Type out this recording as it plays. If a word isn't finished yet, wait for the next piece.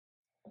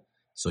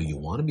So you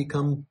want to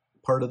become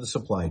part of the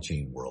supply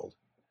chain world.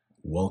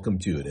 Welcome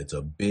to it. It's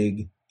a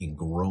big and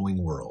growing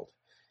world.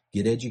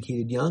 Get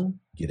educated young,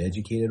 get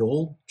educated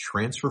old,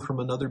 transfer from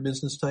another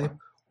business type,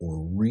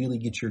 or really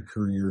get your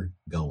career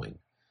going.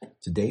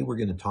 Today we're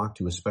going to talk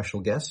to a special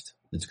guest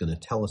that's going to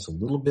tell us a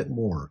little bit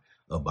more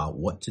about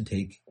what to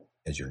take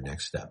as your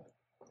next step.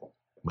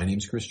 My name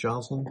is Chris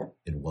Joslin,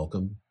 and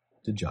welcome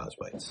to Jaws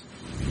Bites.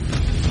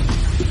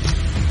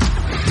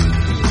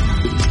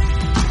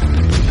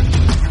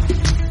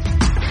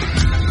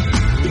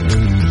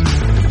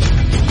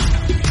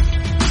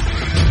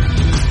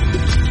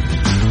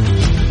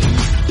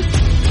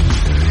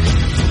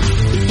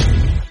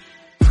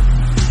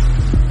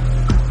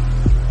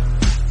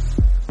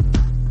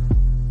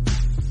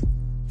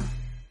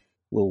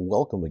 Well,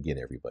 welcome again,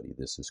 everybody.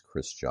 This is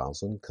Chris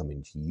Joslin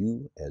coming to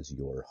you as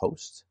your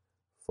host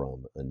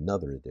from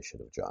another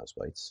edition of Jaws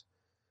Bites.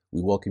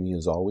 We welcome you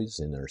as always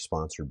and are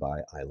sponsored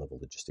by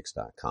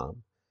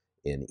iLevelLogistics.com,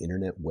 an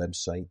internet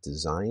website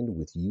designed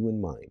with you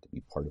in mind to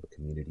be part of a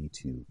community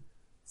to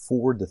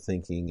forward the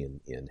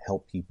thinking and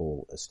help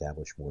people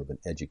establish more of an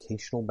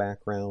educational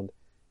background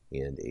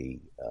and a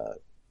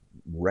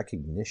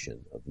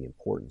recognition of the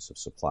importance of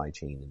supply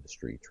chain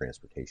industry,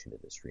 transportation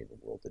industry in the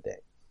world today.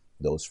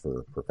 Those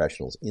for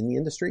professionals in the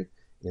industry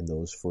and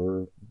those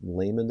for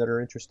laymen that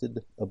are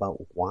interested about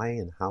why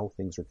and how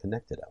things are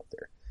connected out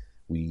there.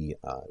 We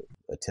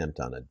attempt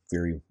on a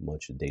very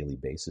much a daily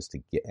basis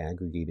to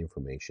aggregate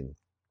information,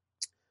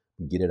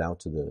 get it out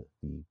to the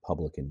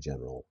public in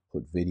general,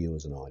 put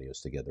videos and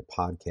audios together,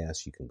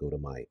 podcasts. You can go to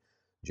my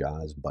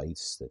Jaws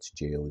Bites, that's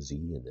J-O-Z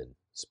and then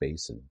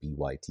space and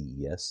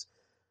B-Y-T-E-S,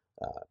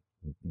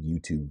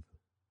 YouTube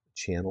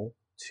channel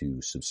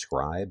to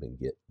subscribe and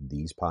get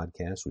these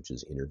podcasts, which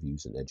is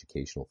interviews and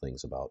educational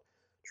things about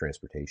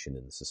transportation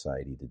in the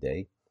society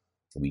today.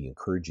 We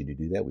encourage you to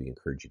do that. We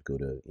encourage you to go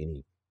to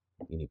any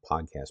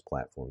podcast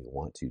platform you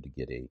want to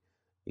get a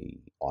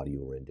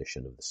audio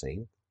rendition of the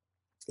same,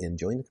 and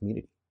join the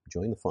community,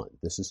 join the fun.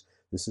 This is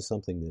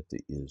something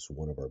that is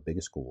one of our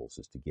biggest goals,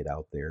 is to get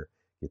out there,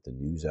 get the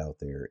news out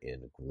there,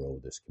 and grow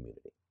this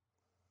community.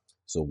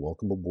 So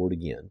welcome aboard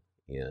again,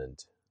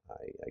 and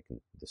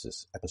this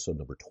is episode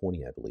number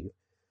 20, I believe,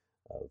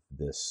 of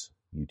this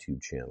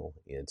YouTube channel.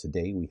 And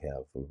today we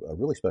have a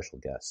really special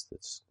guest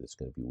that's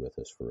going to be with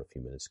us for a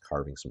few minutes,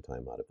 carving some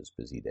time out of his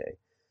busy day.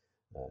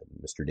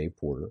 Mr. Dave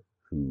Porter,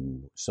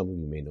 who some of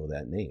you may know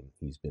that name.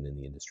 He's been in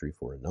the industry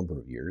for a number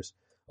of years,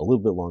 a little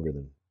bit longer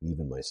than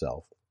even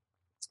myself.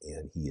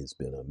 And he has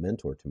been a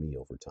mentor to me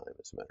over time,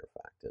 as a matter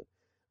of fact. And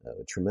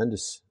a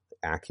tremendous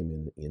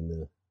acumen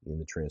in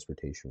the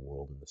transportation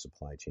world, in the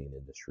supply chain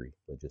industry,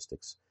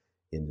 logistics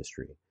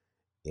industry,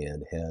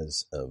 and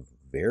has a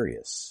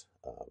various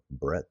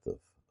breadth of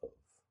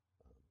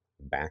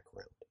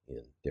background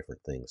in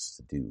different things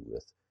to do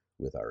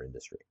with our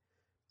industry.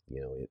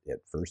 You know,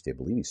 at first, I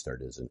believe he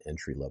started as an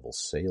entry-level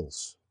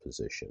sales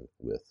position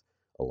with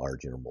a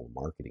large intermodal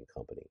marketing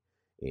company,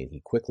 and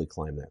he quickly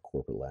climbed that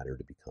corporate ladder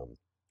to become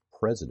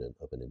president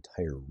of an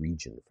entire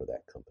region for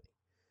that company.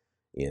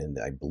 And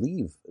I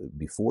believe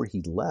before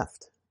he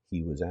left,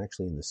 he was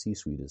actually in the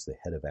C-suite as the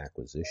head of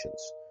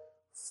acquisitions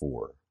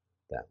for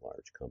that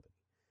large company.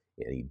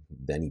 And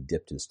then he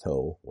dipped his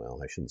toe. Well,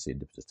 I shouldn't say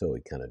dipped his toe.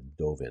 He kind of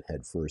dove in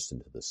head first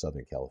into the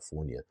Southern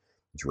California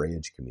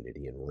drayage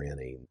community and ran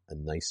a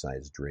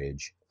nice-sized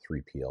drayage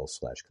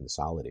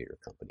 3PL/consolidator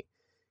company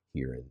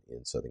here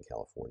in Southern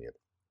California.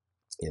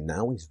 And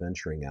now he's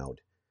venturing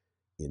out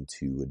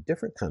into a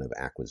different kind of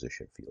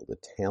acquisition field,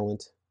 a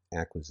talent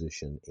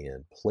acquisition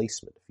and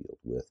placement field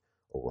with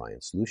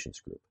Orion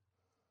Solutions Group.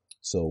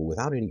 So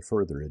without any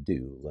further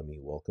ado, let me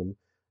welcome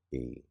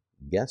a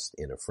guest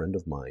and a friend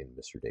of mine,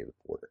 Mr. David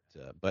Porter.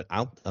 But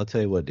I'll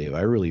tell you what, Dave,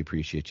 I really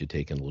appreciate you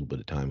taking a little bit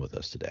of time with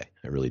us today.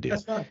 I really do.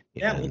 That's fine.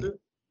 Yeah, we'll do it.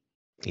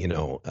 You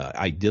know,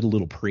 I did a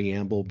little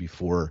preamble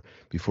before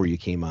you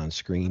came on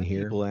screen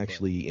here. People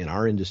actually in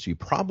our industry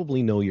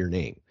probably know your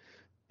name.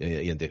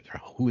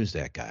 Who is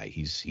that guy?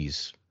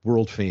 He's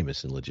world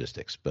famous in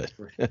logistics, but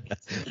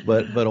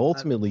but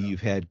ultimately you've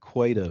had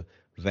quite a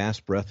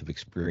vast breadth of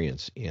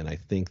experience, and I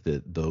think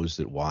that those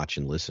that watch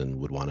and listen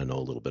would want to know a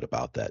little bit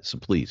about that. So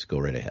please go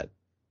right ahead.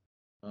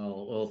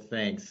 Oh, well,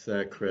 thanks,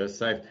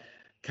 Chris. I've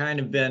kind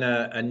of been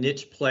a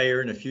niche player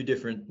in a few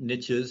different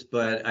niches,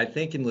 but I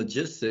think in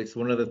logistics,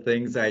 one of the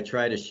things I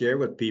try to share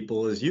with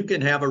people is you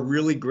can have a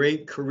really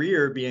great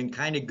career being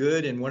kind of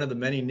good in one of the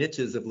many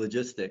niches of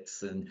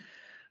logistics. And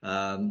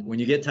when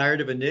you get tired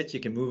of a niche,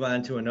 you can move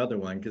on to another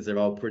one because they're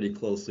all pretty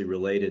closely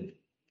related.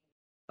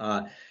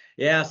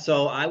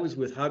 So I was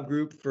with Hub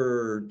Group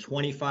for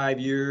 25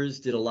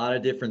 years, did a lot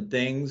of different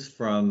things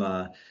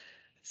from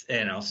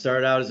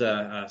started out as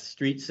a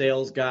street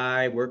sales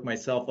guy, worked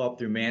myself up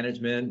through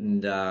management,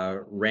 and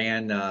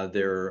ran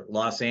their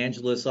Los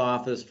Angeles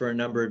office for a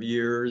number of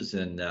years,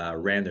 and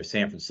ran their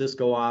San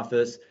Francisco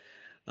office.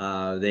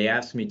 They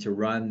asked me to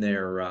run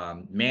their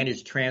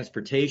managed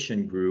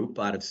transportation group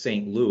out of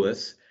St.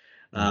 Louis,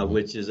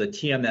 which is a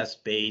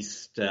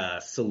TMS-based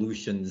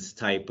solutions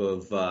type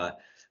of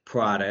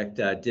product.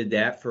 Did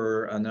that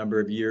for a number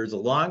of years,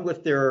 along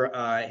with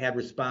had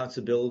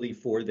responsibility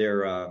for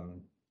their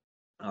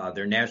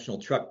national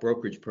truck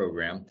brokerage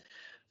program.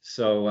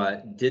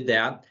 So did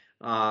that.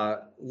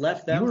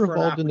 Left You them were for an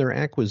involved in their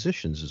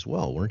acquisitions as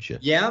well, weren't you?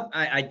 Yeah,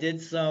 I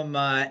did some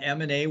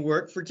M&A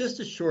work for just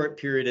a short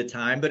period of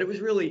time, but it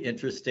was really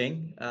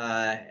interesting.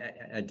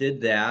 I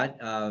did that.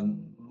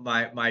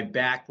 My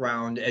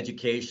background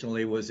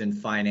educationally was in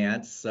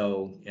finance,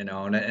 so and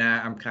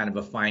I'm kind of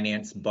a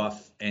finance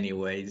buff,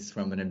 anyways,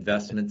 from an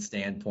investment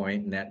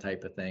standpoint and that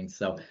type of thing.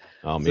 So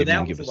Maybe you that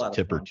can was give a us a lot of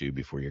tip or fun. two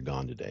before you're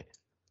gone today.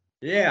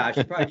 Yeah, I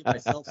should probably give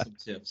myself some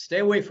tips. Stay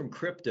away from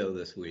crypto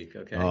this week,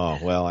 okay? Oh,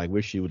 well, I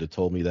wish you would have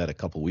told me that a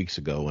couple weeks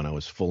ago when I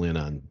was full in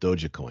on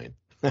Dogecoin.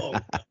 Oh,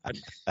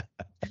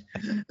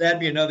 that'd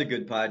be another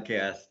good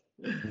podcast.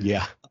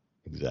 Yeah,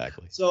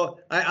 exactly. So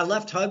I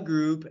left Hub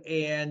Group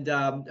and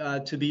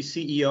to be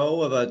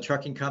CEO of a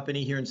trucking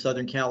company here in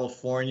Southern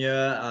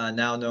California,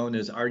 now known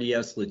as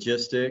RDS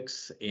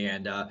Logistics.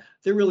 And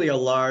they're really a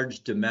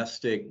large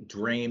domestic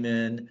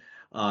drayman.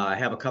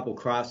 Have a couple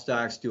cross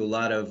docks, do a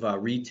lot of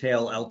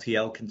retail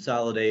LTL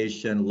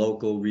consolidation,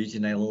 local,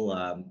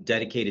 regional,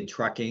 dedicated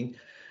trucking.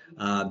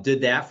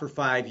 Did that for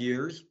 5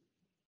 years.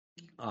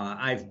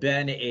 I've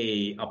been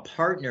a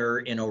partner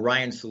in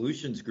Orion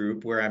Solutions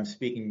Group, where I'm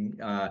speaking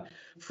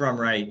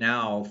from right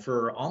now,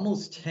 for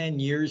almost 10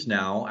 years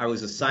now. I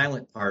was a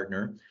silent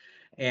partner.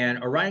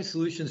 And Orion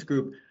Solutions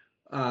Group,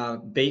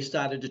 based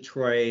out of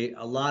Detroit,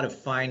 a lot of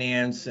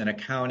finance and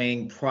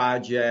accounting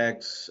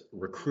projects,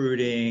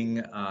 recruiting,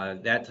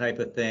 that type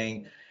of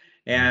thing.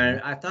 And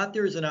I thought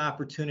there was an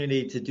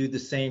opportunity to do the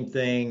same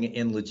thing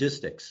in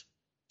logistics.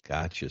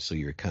 Gotcha. So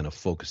you're kind of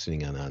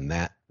focusing on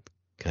that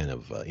kind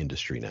of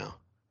industry now.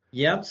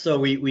 Yep. So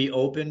we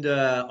opened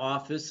an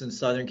office in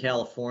Southern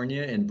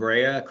California in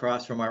Brea,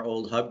 across from our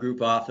old Hub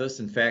Group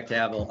office. In fact,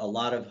 have a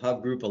lot of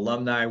Hub Group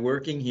alumni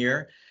working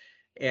here.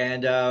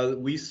 And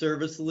we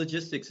service the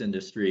logistics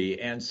industry.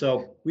 And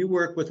so we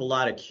work with a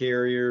lot of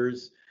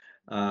carriers,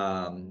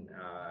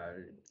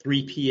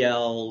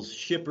 3PLs,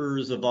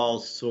 shippers of all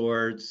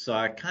sorts,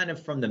 kind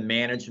of from the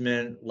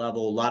management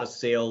level, a lot of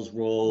sales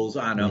roles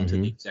on up to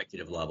the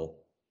executive level.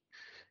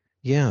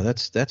 Yeah,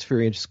 that's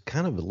very interesting.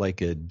 Kind of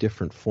like a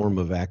different form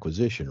of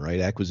acquisition, right?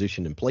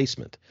 Acquisition and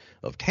placement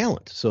of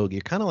talent. So you're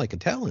kind of like a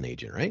talent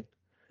agent, right?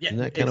 Yeah, Isn't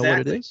that kind of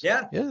what it is?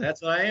 Yeah,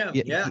 that's what I am.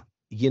 Yeah.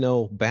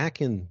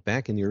 Back in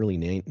the early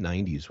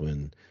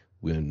 90s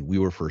when we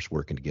were first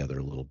working together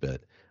a little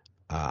bit,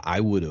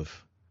 it would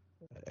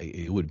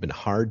have been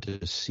hard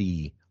to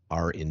see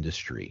our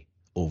industry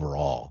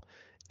overall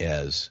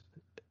as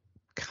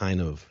kind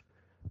of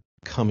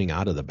coming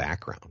out of the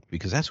background,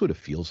 because that's what it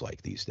feels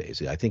like these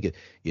days. I think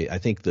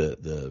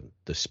the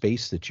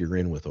space that you're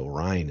in with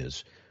Orion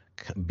is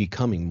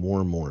becoming more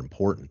and more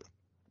important,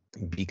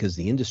 because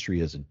the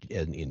industry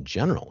in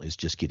general is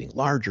just getting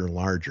larger and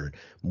larger,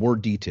 more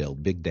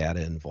detailed, big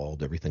data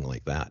involved, everything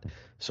like that.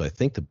 So I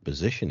think the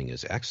positioning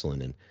is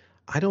excellent. And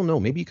I don't know,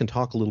 maybe you can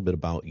talk a little bit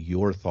about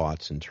your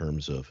thoughts in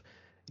terms of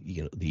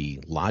the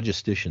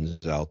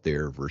logisticians out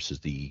there versus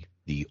the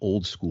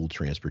old school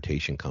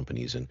transportation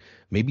companies, and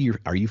maybe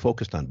are you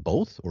focused on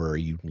both, or are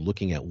you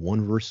looking at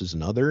one versus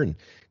another? And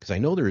because I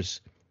know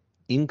there's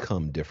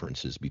income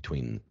differences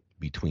between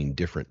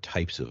different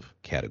types of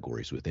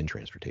categories within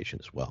transportation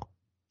as well.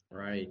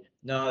 Right.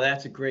 No,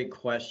 that's a great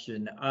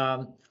question.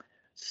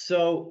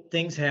 So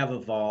things have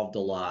evolved a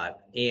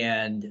lot,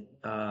 and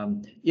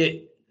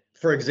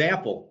for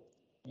example,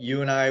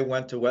 you and I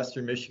went to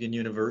Western Michigan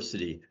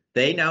University.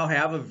 They now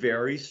have a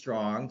very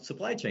strong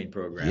supply chain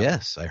program.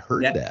 Yes, I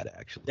heard that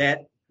actually.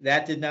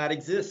 That did not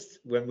exist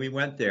when we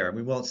went there.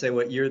 We won't say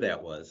what year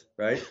that was,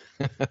 right?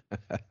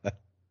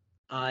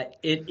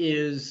 It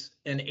is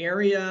an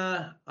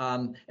area,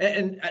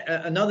 and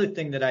another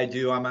thing that I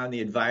do, I'm on the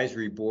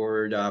advisory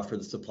board for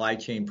the supply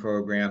chain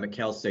program at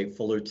Cal State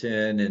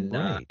Fullerton, and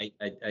right.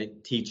 I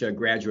teach a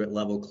graduate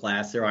level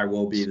class there. I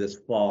will be this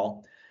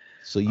fall.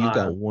 So you've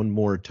got one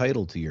more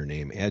title to your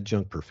name,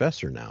 adjunct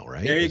professor now,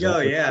 right? There you go.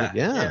 Yeah.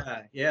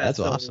 That's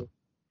awesome.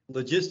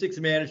 Logistics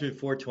Management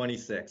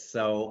 426.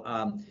 So,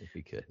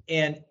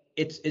 and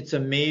it's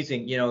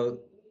amazing.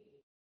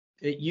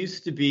 It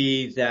used to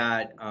be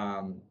that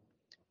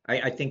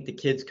I think the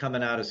kids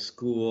coming out of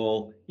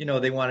school,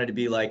 they wanted to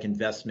be like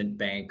investment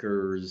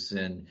bankers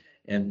and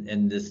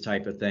this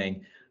type of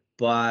thing.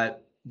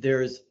 But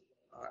there's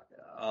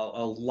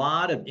a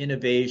lot of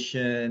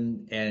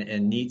innovation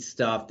and neat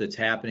stuff that's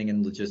happening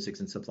in logistics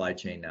and supply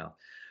chain now.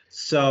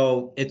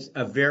 So it's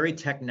a very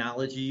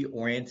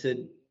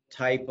technology-oriented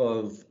type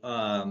of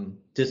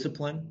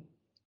discipline,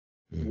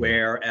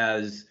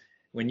 whereas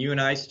when you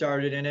and I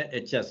started in it,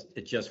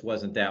 it just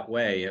wasn't that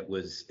way. It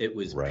was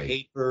right.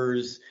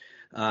 Papers.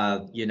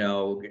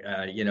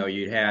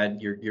 You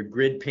had your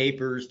grid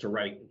papers to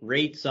write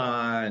rates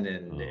on,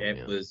 and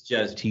it was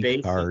just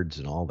T cards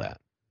and all that.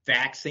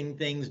 Faxing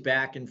things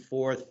back and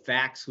forth.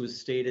 Fax was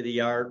state of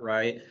the art,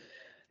 right?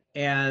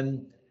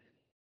 And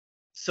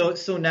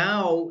So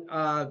now,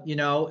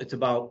 it's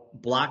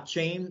about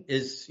blockchain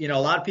a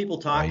lot of people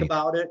talk Right,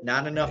 about it.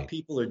 Not enough right,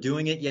 people are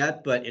doing it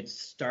yet, but it's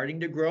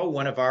starting to grow.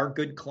 One of our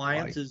good right.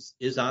 clients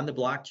is on the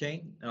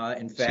blockchain.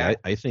 In See,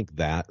 fact, I think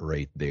that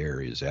right there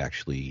is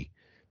actually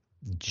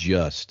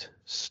just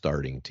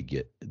starting to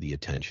get the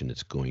attention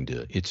it's going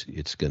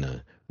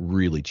to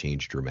really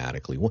change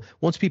dramatically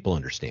once people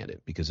understand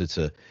it, because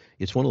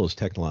it's one of those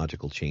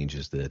technological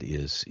changes that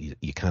is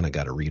you kind of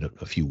got to read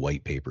a few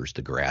white papers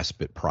to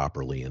grasp it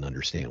properly and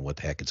understand what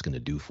the heck it's going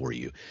to do for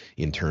you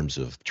in terms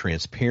of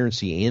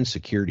transparency and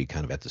security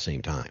kind of at the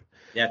same time,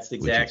 that's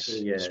which is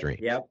exactly it.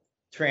 strange. Yep.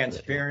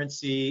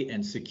 Transparency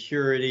and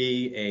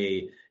security,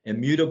 a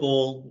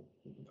immutable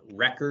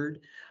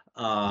record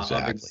of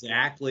Exactly.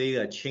 exactly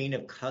a chain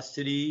of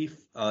custody,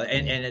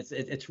 and Mm. and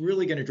it's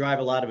really going to drive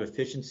a lot of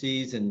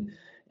efficiencies, and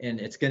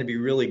it's going to be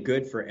really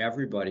good for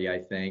everybody, I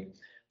think.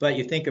 But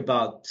you think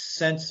about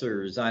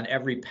sensors on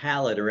every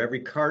pallet or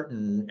every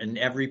carton and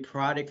every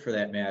product for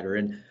that matter,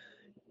 and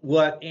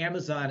what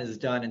Amazon has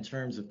done in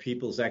terms of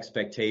people's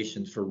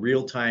expectations for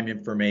real-time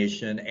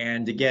information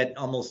and to get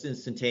almost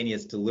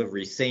instantaneous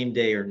delivery same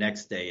day or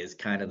next day is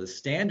kind of the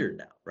standard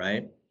now,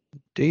 right?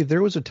 Dave,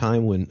 there was a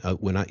time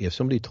if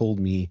somebody told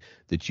me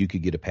that you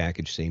could get a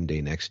package same day,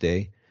 next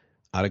day,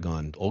 I'd have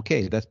gone,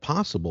 okay, that's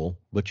possible,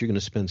 but you're going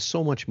to spend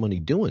so much money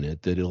doing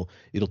it that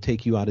it'll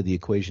take you out of the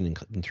equation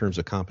in terms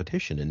of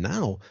competition. And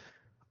now,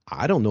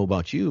 I don't know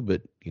about you,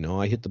 but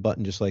I hit the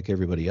button just like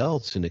everybody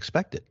else and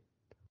expect it.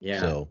 Yeah.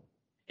 So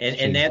it's And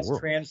changed the that's world.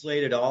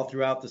 translated all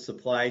throughout the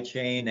supply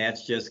chain.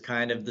 That's just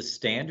kind of the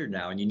standard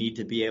now, and you need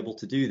to be able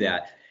to do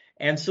that.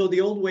 And so the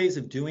old ways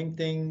of doing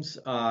things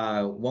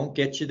won't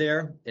get you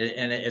there.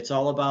 And it's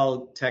all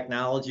about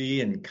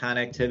technology and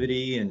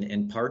connectivity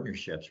and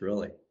partnerships,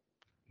 really.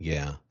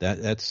 Yeah,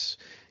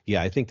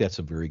 I think that's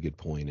a very good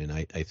point. And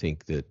I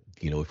think that,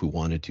 if we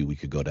wanted to, we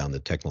could go down the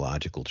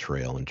technological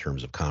trail in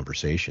terms of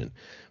conversation.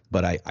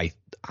 But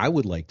I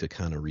would like to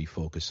kind of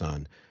refocus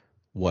on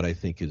what I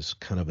think is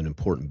kind of an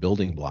important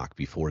building block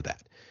before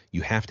that.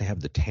 You have to have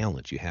the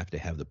talent, you have to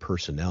have the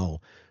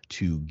personnel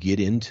to get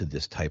into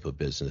this type of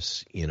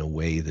business in a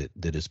way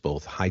that is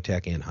both high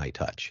tech and high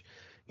touch.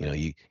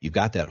 Right. You've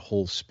got that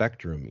whole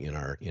spectrum in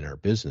our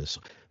business.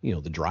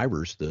 The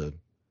drivers, the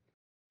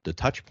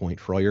touch point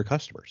for all your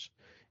customers.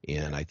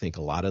 And Right. I think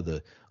a lot of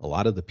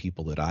the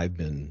people that I've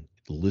been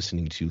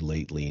listening to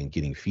lately and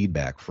getting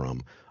feedback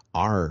from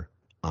are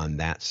on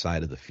that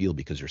side of the field,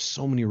 because there's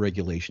so many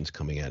regulations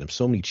coming at them,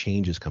 so many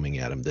changes coming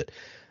at them, that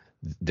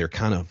they're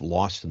kind of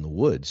lost in the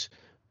woods.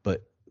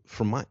 But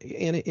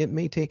it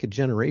may take a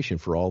generation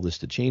for all this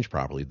to change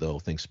properly, though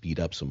things speed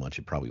up so much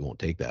it probably won't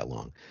take that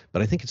long.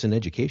 But I think it's an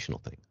educational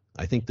thing.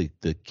 I think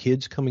the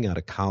kids coming out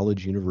of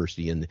college,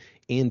 university,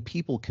 and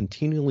people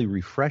continually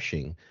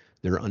refreshing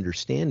their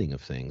understanding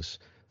of things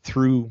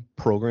through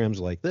programs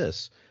like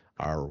this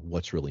are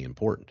what's really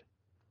important.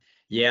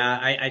 Yeah,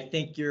 I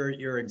think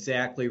you're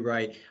exactly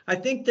right. I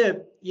think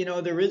that,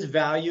 there is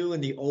value in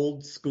the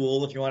old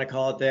school, if you want to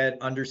call it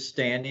that,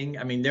 understanding.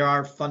 I mean, there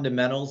are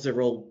fundamentals. There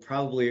will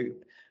probably,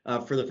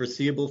 for the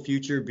foreseeable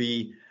future,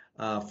 be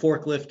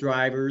forklift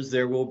drivers.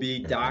 There will be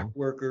dock Mhm.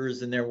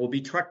 workers, and there will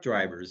be truck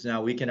drivers.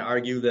 Now, we can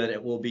argue that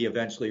it will be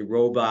eventually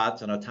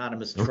robots and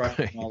autonomous trucks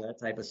and Right. all that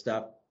type of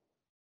stuff.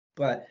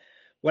 But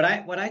what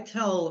I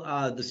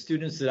tell the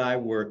students that I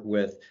work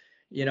with,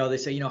 they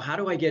say, how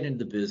do I get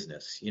into the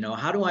business?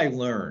 How do I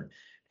learn?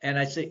 And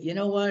I say, you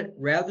know what?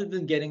 Rather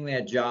than getting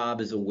that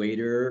job as a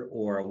waiter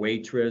or a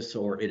waitress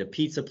or at a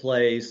pizza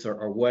place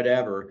or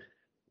whatever,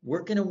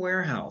 work in a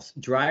warehouse,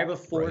 drive a Right.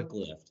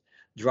 forklift,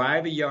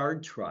 drive a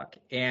yard truck,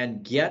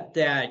 and get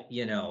that,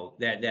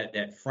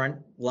 that front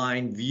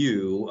line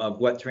view of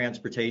what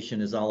transportation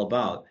is all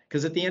about.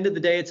 Because at the end of the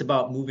day, it's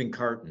about moving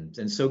cartons.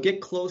 And so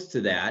get close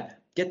to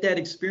that, get that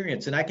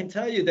experience. And I can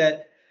tell you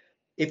that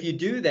if you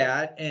do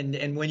that,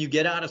 and when you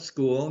get out of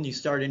school and you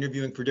start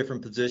interviewing for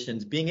different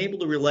positions, being able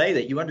to relay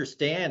that you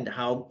understand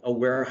how a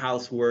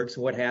warehouse works,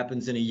 what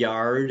happens in a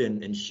yard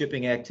and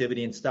shipping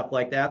activity and stuff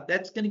like that,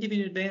 that's going to give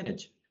you an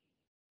advantage.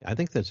 I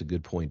think that's a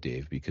good point,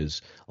 Dave,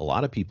 because a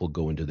lot of people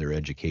go into their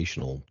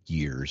educational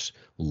years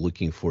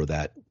looking for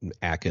that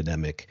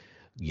academic,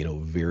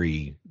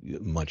 very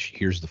much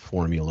here's the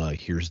formula,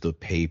 here's the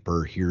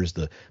paper, here's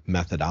the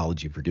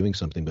methodology for doing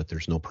something, but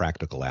there's no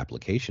practical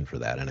application for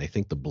that. And I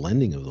think the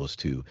blending of those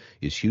two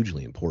is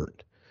hugely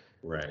important.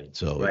 Right.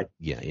 So Right.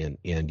 yeah,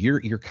 and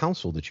your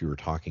council that you were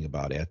talking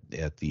about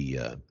at the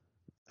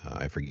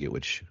I forget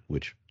which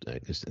I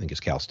think it's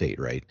Cal State,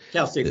 right?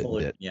 Cal State That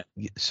Fullerton. that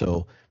Yeah.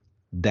 so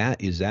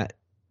that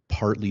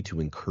partly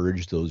to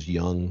encourage those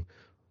young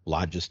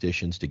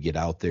logisticians to get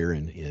out there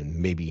and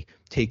maybe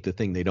take the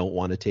thing they don't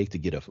want to take to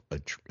get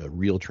a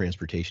real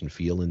transportation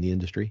feel in the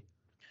industry?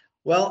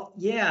 Well,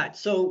 yeah.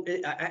 So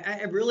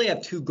I really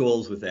have two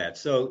goals with that.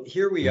 So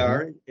here we Hmm.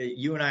 are.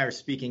 You and I are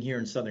speaking here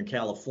in Southern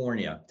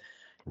California.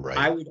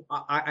 Right.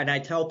 And I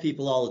tell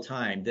people all the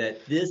time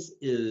that this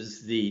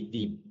is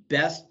the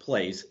best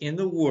place in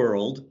the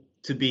world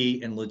to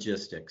be in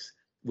logistics.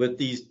 With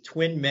these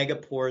twin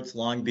megaports,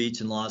 Long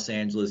Beach and Los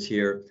Angeles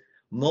here,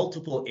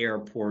 multiple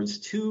airports,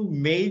 2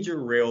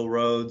 major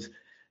railroads,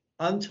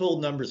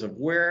 untold numbers of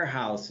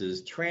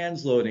warehouses,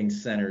 transloading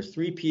centers,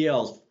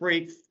 3PLs,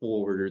 freight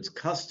forwarders,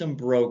 custom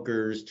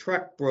brokers,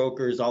 truck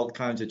brokers, all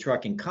kinds of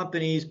trucking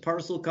companies,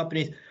 parcel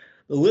companies.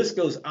 The list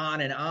goes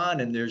on,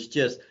 and there's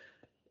just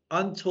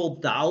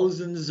untold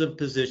thousands of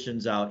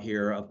positions out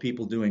here of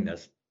people doing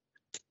this.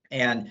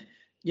 And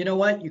you know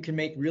what? You can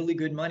make really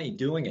good money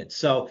doing it.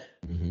 So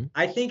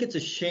I think it's a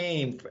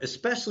shame,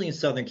 especially in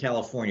Southern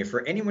California,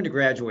 for anyone to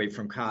graduate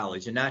from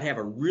college and not have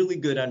a really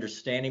good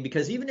understanding,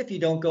 because even if you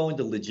don't go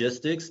into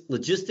logistics,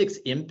 logistics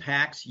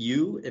impacts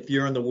you if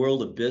you're in the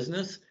world of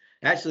business.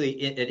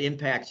 Actually, it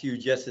impacts you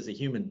just as a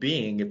human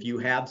being. If you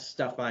have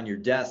stuff on your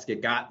desk,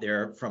 it got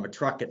there from a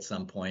truck at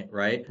some point,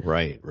 right?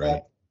 Right.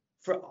 But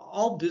for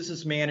all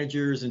business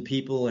managers and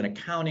people in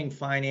accounting,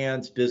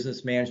 finance,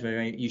 business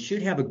management, you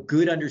should have a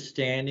good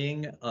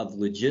understanding of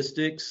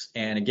logistics.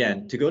 And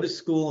again, to go to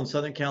school in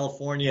Southern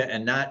California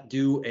and not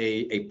do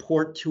a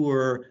port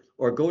tour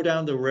or go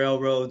down the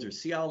railroads or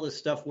see how all this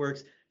stuff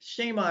works,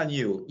 shame on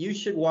you. You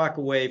should walk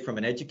away from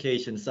an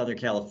education in Southern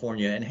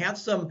California and have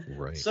some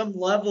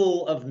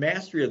level of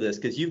mastery of this,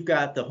 because you've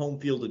got the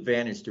home field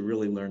advantage to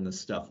really learn this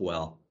stuff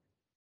well.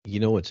 You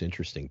know what's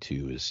interesting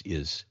too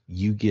is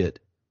you get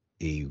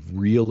a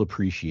real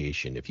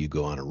appreciation if you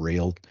go on a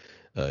rail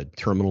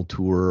terminal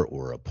tour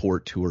or a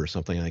port tour or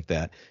something like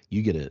that.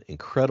 You get an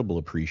incredible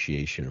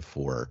appreciation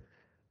for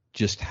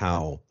just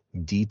how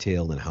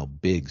detailed and how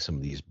big some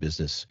of these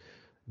business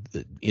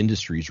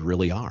industries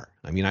really are.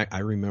 I mean, I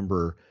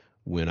remember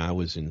when I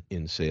was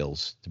in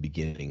sales at the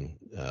beginning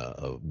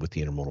with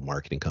the intermodal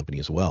marketing company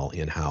as well,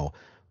 and how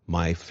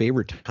my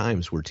favorite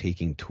times were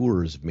taking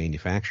tours of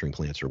manufacturing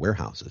plants or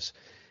warehouses.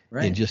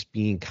 Right. And just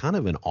being kind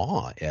of in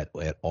awe at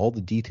all the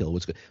detail.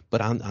 What's good.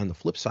 But on the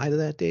flip side of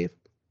that, Dave,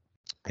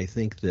 I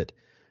think that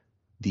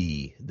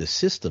the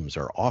systems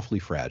are awfully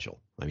fragile.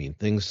 I mean,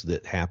 things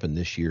that happened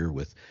this year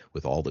with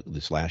all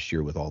this last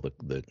year with all the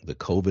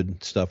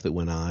COVID stuff that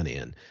went on,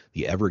 and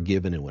the Ever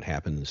Given and what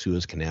happened in the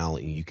Suez Canal,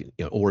 and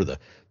or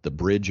the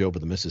bridge over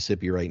the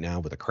Mississippi right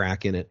now with a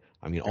crack in it.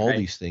 I mean, all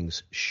these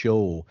things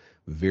show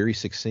very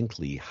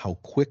succinctly how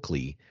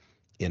quickly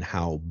and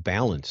how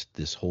balanced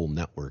this whole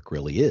network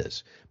really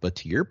is. But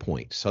to your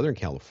point, Southern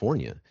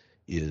California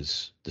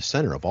is the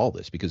center of all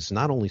this, because it's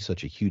not only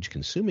such a huge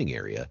consuming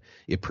area,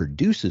 it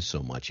produces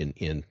so much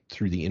in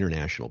through the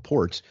international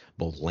ports,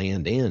 both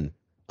land and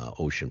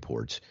ocean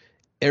ports.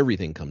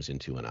 Everything comes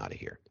into and out of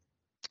here.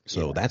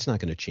 So that's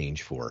not going to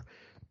change for,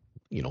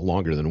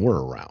 longer than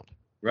we're around.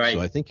 Right. So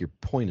I think your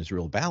point is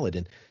real valid.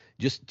 And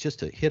just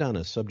to hit on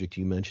a subject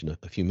you mentioned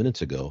a few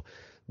minutes ago,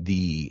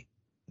 the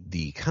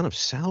kind of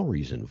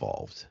salaries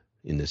involved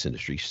in this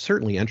industry,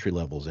 certainly entry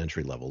level is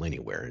entry level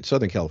anywhere. In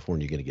Southern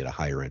California, you're going to get a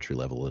higher entry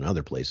level than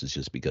other places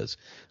just because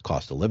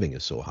cost of living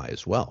is so high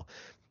as well.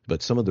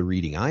 But some of the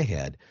reading I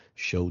had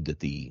showed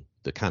that the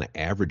kind of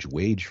average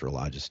wage for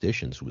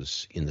logisticians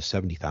was in the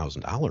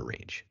 $70,000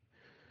 range.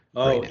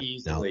 Oh, right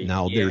easily.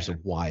 Now there's a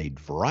wide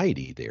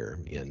variety there,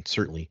 and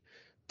certainly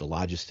the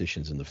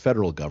logisticians in the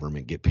federal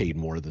government get paid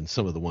more than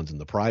some of the ones in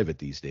the private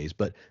these days.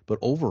 But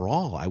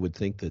overall, I would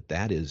think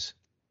that is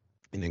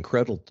an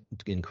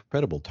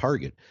incredible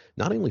target,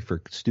 not only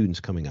for students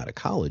coming out of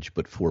college,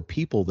 but for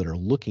people that are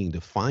looking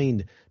to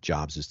find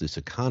jobs as this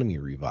economy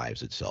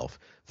revives itself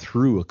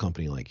through a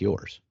company like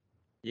yours.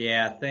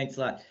 Yeah, thanks a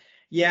lot.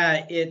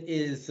 Yeah, it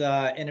is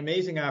an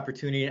amazing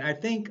opportunity. I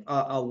think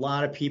a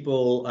lot of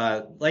people,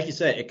 like you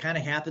said, it kind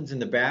of happens in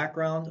the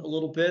background a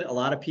little bit. A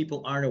lot of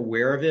people aren't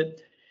aware of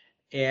it.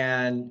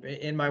 And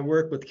in my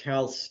work with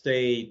Cal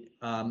State,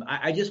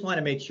 I just want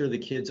to make sure the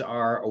kids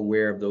are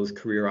aware of those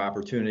career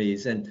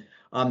opportunities. And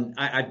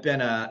I've been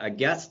a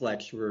guest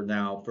lecturer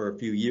now for a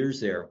few years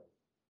there,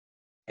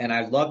 and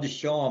I'd love to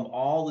show them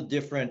all the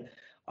different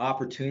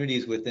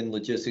opportunities within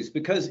logistics,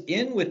 because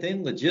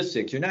within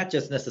logistics, you're not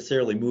just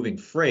necessarily moving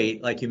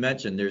freight. Like you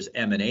mentioned, there's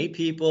M&A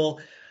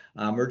people,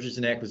 mergers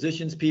and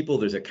acquisitions people,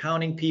 there's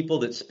accounting people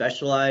that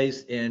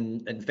specialize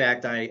in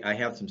fact, I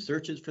have some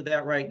searches for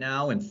that right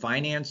now, and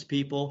finance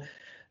people,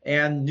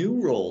 and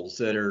new roles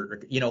that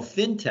are,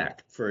 fintech,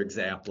 for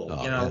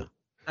example.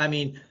 I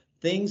mean,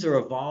 things are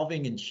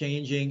evolving and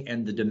changing,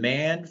 and the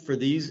demand for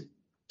these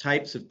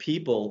types of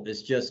people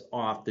is just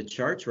off the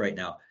charts right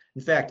now.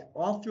 In fact,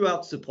 all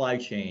throughout supply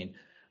chain,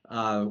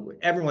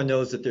 everyone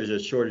knows that there's a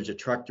shortage of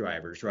truck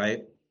drivers,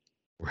 right?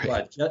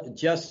 But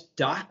just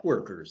dock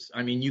workers.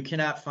 I mean, you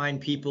cannot find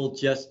people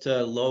just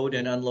to load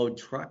and unload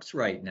trucks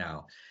right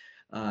now.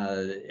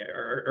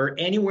 Or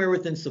anywhere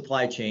within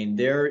supply chain,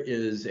 there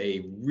is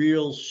a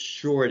real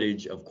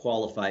shortage of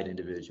qualified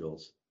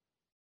individuals.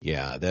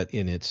 Yeah,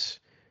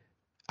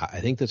 I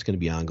think that's going to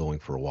be ongoing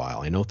for a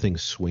while. I know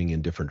things swing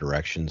in different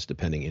directions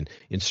depending,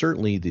 and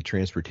certainly the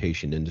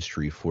transportation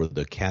industry, for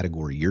the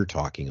category you're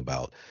talking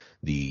about,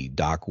 the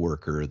dock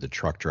worker, the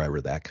truck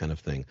driver, that kind of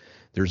thing.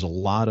 There's a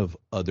lot of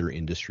other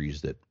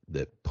industries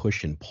that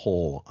push and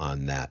pull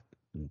on that,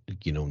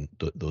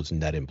 those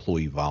net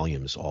employee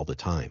volumes all the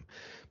time.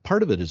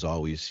 Part of it is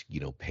always,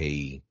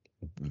 pay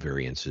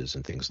variances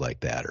and things like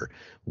that, or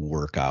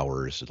work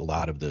hours. A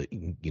lot of the,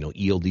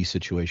 ELD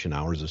situation,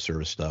 hours of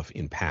service stuff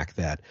impact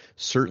that.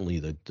 Certainly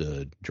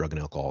the Drug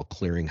and Alcohol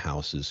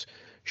Clearinghouse is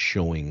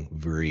showing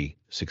very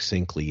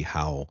succinctly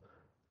how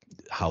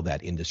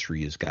that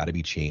industry has got to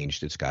be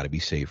changed. It's got to be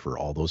safer,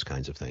 all those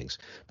kinds of things.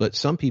 But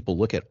some people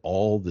look at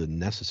all the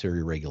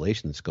necessary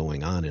regulation that's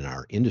going on in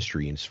our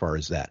industry as far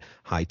as that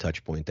high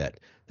touch point,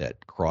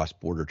 that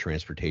cross-border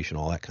transportation,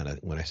 all that kind of,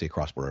 when I say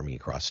cross-border, I mean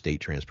cross-state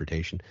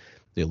transportation.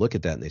 They look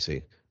at that and they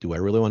say, do I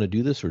really want to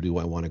do this, or do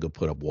I want to go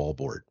put up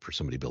wallboard for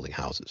somebody building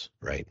houses,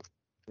 right?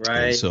 Right.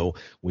 And so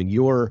when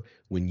you're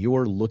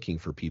looking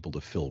for people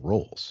to fill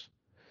roles,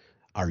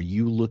 are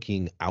you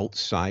looking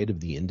outside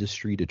of the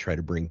industry to try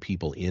to bring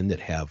people in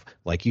that have,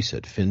 like you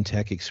said,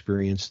 fintech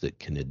experience that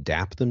can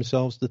adapt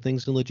themselves to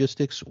things in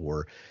logistics?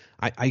 Or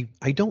I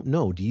don't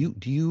know. Do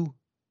you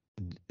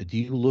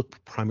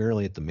look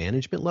primarily at the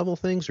management level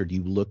things, or do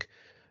you look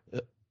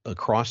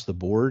across the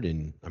board?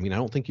 And I mean, I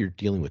don't think you're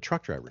dealing with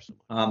truck drivers.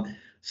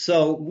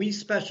 So we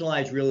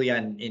specialize really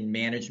in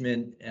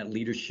management and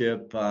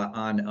leadership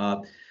on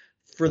up.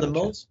 For the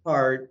most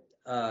part,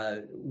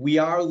 we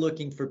are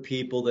looking for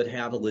people that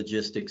have a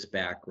logistics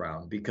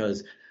background,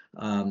 because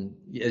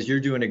as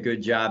you're doing a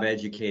good job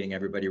educating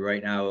everybody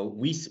right now,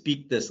 we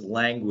speak this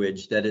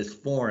language that is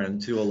foreign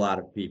to a lot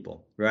of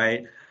people,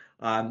 right?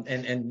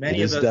 And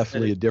many of us,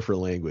 definitely a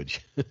different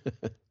language.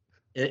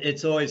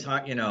 It's always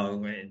hard,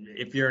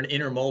 if you're an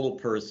intermodal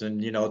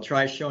person,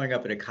 try showing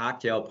up at a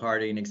cocktail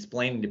party and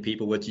explaining to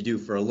people what you do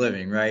for a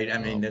living, right? I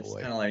mean, it's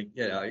kind of like,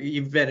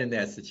 you've been in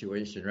that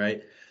situation,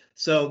 right?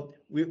 So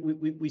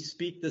we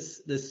speak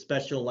this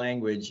special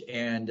language,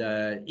 and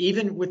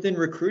even within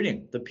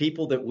recruiting, the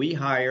people that we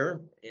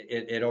hire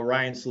at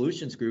Orion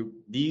Solutions Group,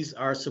 these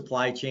are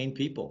supply chain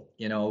people,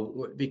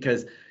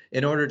 because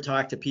in order to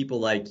talk to people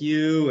like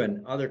you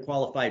and other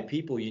qualified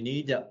people, you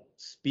need to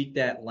speak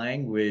that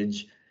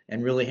language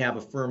and really have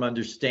a firm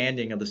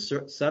understanding of the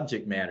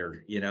subject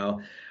matter,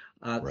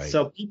 Right.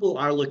 So people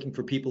are looking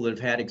for people that have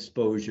had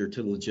exposure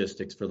to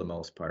logistics for the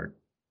most part.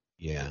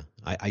 Yeah,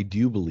 I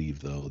do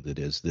believe, though, that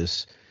as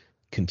this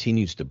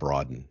continues to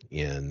broaden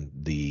and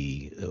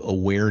the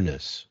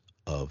awareness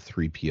of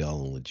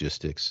 3PL and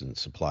logistics and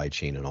supply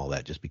chain and all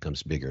that just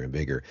becomes bigger and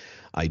bigger,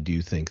 I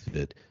do think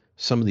that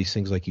some of these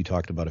things, like you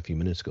talked about a few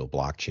minutes ago,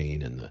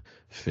 blockchain and the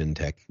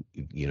fintech,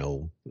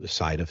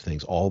 side of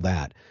things, all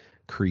that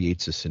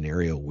creates a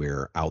scenario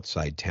where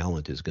outside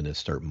talent is going to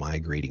start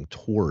migrating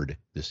toward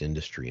this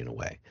industry in a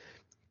way.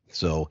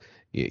 So,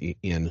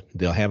 and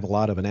they'll have a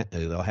lot of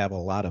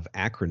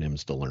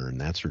acronyms to learn.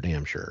 That's for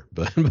damn sure.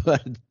 But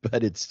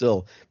it's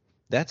still,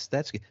 that's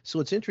so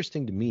it's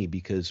interesting to me,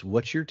 because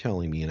what you're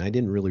telling me, and I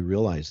didn't really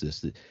realize this,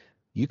 that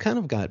you kind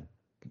of got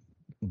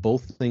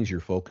both things you're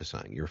focused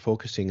on. You're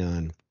focusing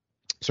on,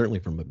 certainly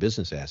from a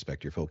business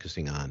aspect, you're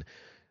focusing on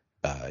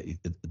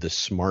the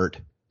smart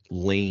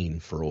lane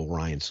for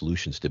Orion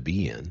Solutions to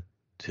be in,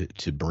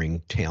 to bring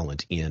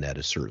talent in at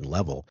a certain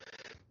level.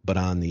 But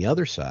on the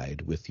other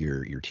side, with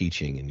your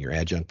teaching and your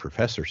adjunct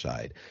professor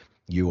side,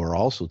 you are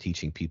also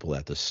teaching people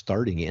at the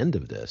starting end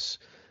of this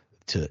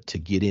to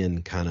get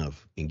in kind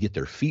of and get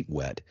their feet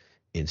wet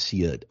and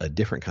see a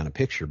different kind of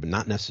picture, but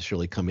not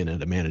necessarily come in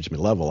at a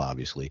management level,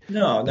 obviously.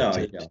 No,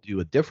 to do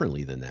it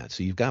differently than that.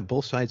 So you've got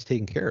both sides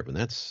taken care of, and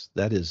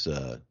that is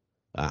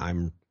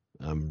I'm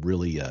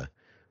really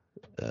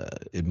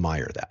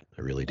admire that.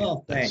 I really do.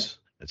 Oh, thanks.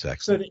 That's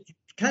excellent. So to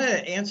kind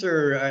of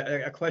answer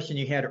a question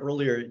you had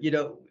earlier,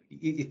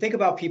 you think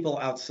about people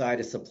outside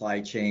of supply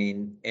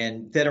chain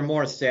and that are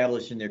more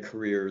established in their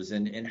careers,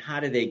 and how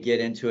do they get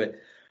into it?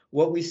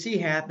 What we see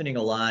happening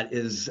a lot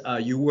is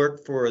you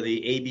work for the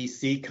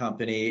ABC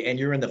company and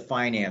you're in the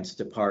finance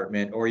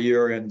department, or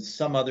you're in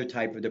some other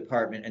type of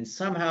department, and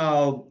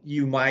somehow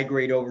you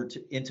migrate over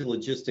into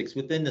logistics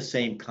within the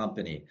same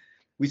company.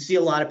 We see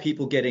a lot of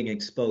people getting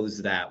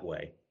exposed that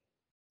way.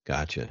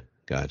 Gotcha.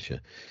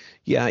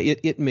 Yeah,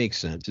 it makes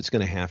sense. It's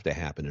going to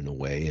happen in a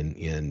way.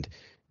 And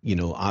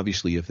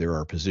obviously, if there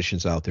are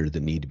positions out there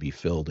that need to be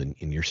filled, and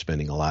you're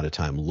spending a lot of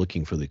time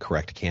looking for the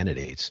correct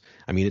candidates,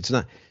 I mean, it's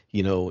not,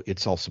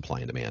 it's all supply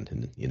and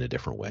demand in a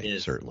different way,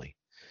 certainly.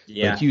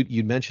 Yeah. But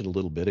you mentioned a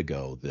little bit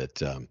ago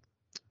that,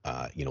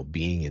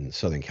 being in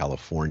Southern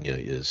California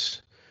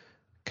is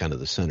kind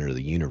of the center of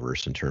the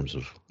universe in terms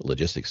of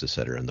logistics, et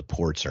cetera, and the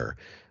ports are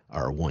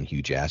one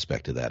huge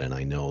aspect of that. And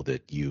I know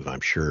that you've,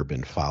 I'm sure,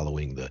 been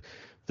following the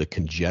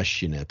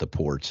congestion at the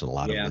ports, and a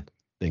lot of the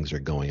things are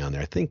going on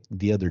there. I think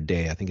the other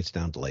day, it's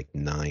down to like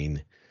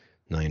nine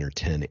or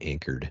 10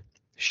 anchored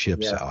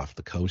ships off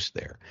the coast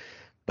there.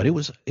 But it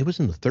was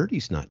in the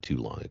 30s not too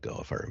long ago,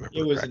 if I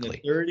remember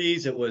correctly. It was in the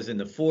 30s, it was in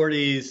the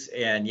 40s,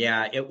 and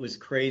it was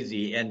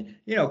crazy. And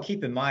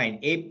keep in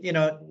mind,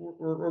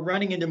 we're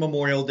running into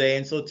Memorial Day,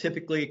 and so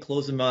typically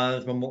close the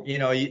month,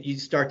 you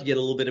start to get a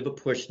little bit of a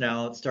push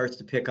now. It starts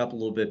to pick up a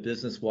little bit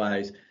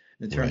business-wise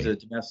in terms of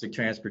domestic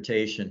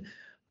transportation.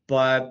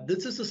 But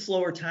this is a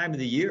slower time of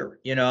the year,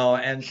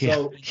 and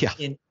so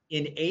in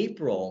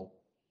April,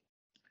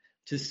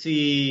 to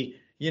see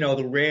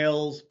the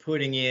rails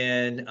putting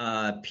in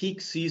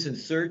peak season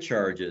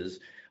surcharges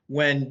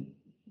when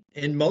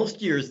in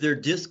most years they're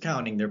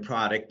discounting their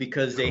product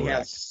because they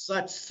have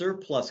such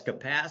surplus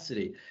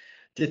capacity.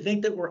 To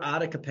think that we're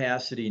out of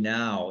capacity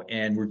now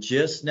and we're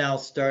just now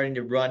starting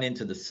to run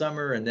into the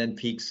summer and then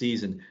peak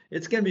season,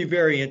 it's going to be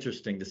very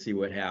interesting to see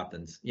what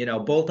happens,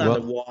 both on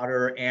the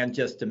water and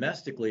just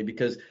domestically,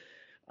 because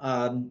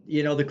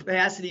the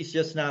capacity is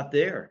just not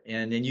there.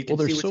 And you can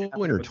see what's happening. They're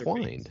so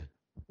intertwined.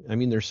 I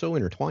mean, they're so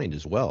intertwined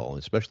as well,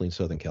 especially in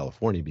Southern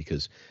California,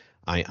 because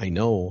I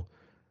know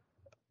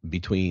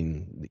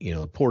between,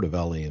 Port of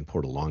LA and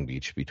Port of Long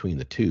Beach, between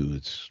the two,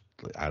 it's,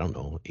 I don't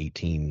know,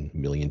 18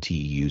 million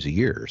TEUs a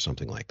year or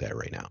something like that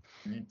right now.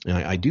 Mm-hmm. And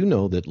I do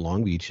know that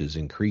Long Beach has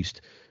increased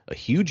a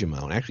huge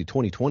amount. Actually,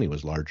 2020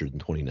 was larger than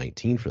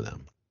 2019 for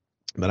them.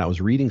 But I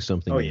was reading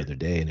something the other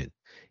day, and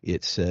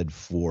it said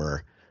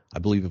I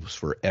believe it was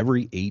for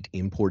every 8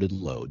 imported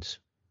loads,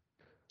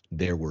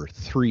 there were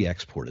 3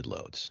 exported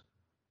loads.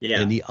 Yeah.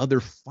 And the other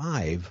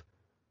 5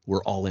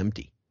 were all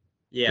empty.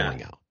 Yeah.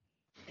 Going out.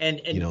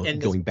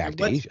 And going back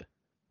to Asia.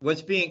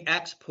 What's being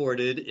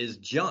exported is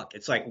junk.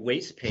 It's like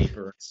waste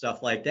paper and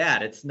stuff like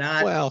that. It's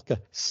not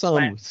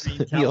some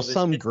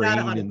grain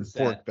and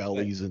pork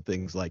bellies and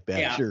things like that.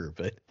 Yeah. Sure,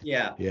 but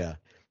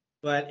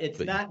but it's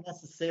not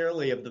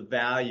necessarily of the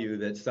value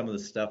that some of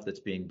the stuff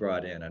that's being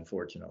brought in,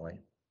 unfortunately.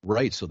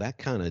 Right. So that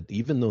kind of,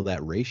 even though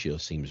that ratio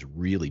seems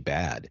really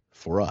bad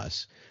for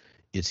us,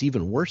 it's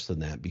even worse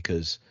than that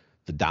because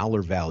the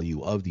dollar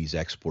value of these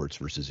exports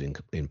versus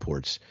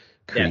imports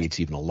creates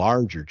even a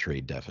larger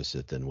trade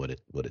deficit than what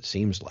it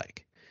seems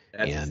like.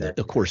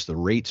 Of course, the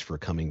rates for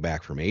coming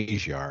back from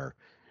Asia are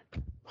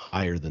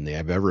higher than they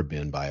have ever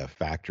been by a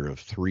factor of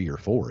 3 or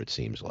 4, it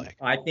seems like.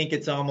 I think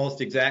it's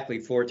almost exactly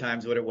 4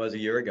 times what it was a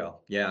year ago.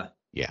 Yeah.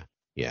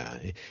 Yeah.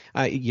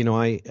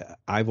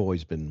 I've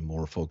always been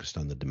more focused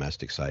on the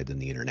domestic side than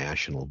the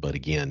international. But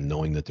again,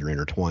 knowing that they're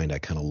intertwined, I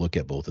kind of look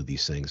at both of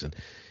these things. And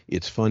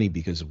it's funny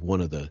because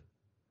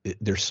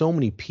there's so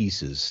many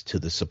pieces to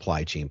the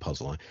supply chain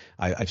puzzle.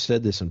 I've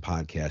said this in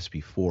podcasts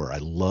before. I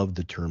love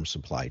the term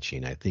supply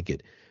chain. I think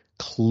it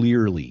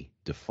clearly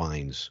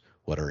defines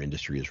what our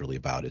industry is really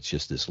about. It's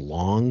just this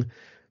long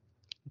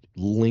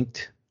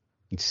linked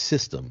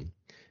system,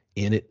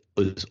 and it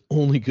is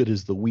only good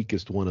as the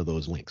weakest one of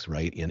those links,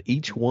 right? And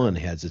each one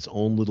has its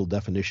own little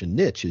definition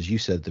niche, as you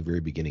said at the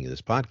very beginning of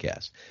this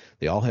podcast.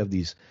 They all have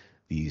these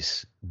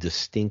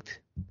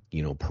distinct,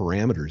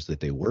 parameters that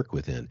they work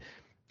within.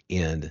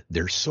 And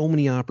there's so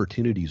many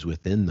opportunities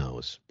within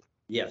those.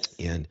 Yes.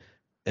 And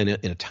in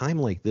a time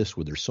like this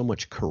where there's so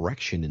much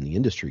correction in the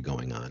industry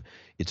going on,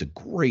 it's a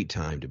great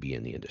time to be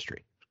in the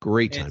industry.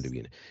 Great time to be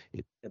in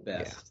it. The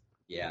best.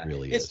 Yeah, it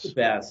really it's the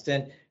best.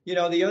 And,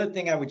 the other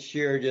thing I would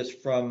share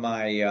just from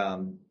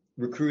my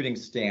recruiting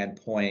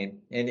standpoint,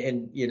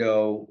 and we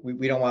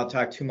don't want to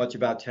talk too much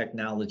about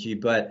technology,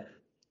 but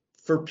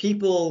for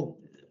people,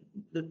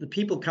 the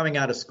people coming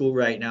out of school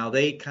right now,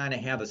 they kind of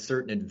have a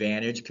certain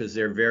advantage because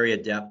they're very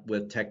adept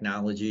with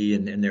technology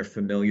and they're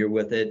familiar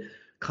with it,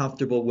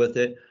 comfortable with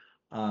it.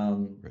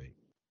 Right.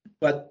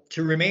 But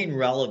to remain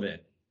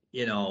relevant,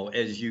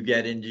 as you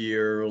get into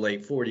your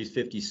late 40s,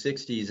 50s,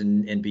 60s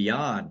and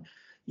beyond,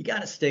 you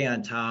got to stay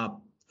on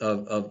top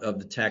of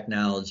the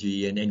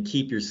technology and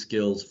keep your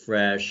skills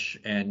fresh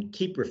and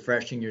keep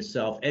refreshing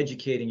yourself,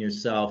 educating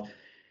yourself.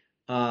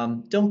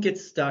 Don't get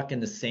stuck in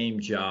the same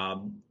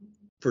job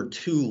for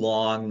too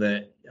long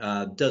that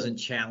doesn't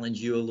challenge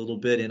you a little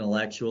bit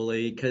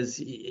intellectually,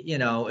 because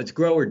it's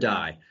grow or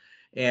die,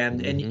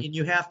 and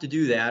you have to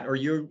do that, or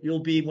you'll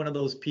be one of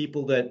those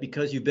people that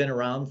because you've been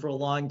around for a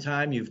long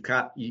time, you've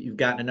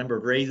gotten a number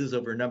of raises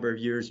over a number of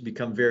years,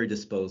 become very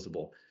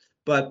disposable.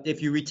 But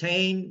if you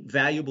retain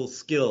valuable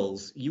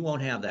skills, you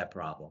won't have that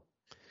problem.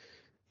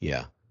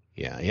 Yeah.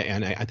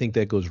 And I think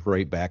that goes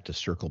right back to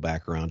circle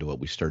back around to what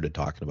we started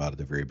talking about at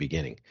the very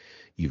beginning.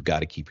 You've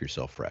got to keep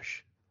yourself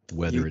fresh.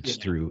 Whether it's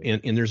through,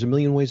 and there's a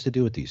million ways to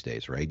do it these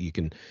days, right? You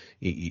can,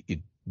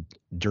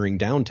 during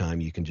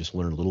downtime, you can just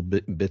learn little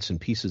bits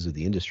and pieces of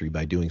the industry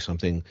by doing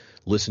something,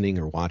 listening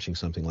or watching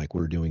something like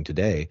we're doing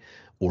today,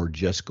 or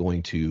just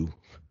going to,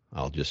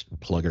 I'll just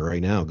plug it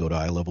right now, go to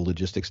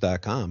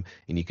ilevellogistics.com,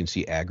 and you can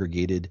see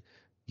aggregated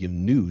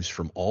news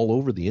from all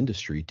over the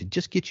industry to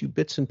just get you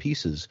bits and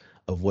pieces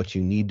of what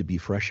you need to be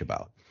fresh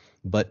about.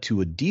 But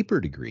to a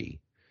deeper degree,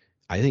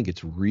 I think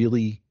it's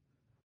really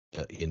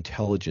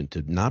intelligent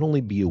to not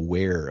only be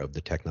aware of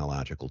the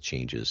technological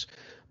changes,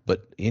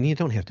 and you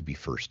don't have to be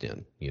first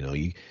in.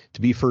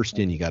 To be first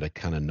in, you got to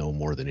kind of know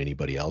more than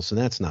anybody else, and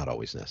that's not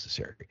always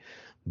necessary.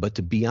 But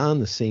to be on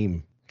the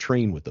same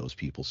train with those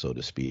people, so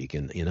to speak,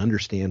 and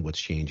understand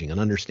what's changing, and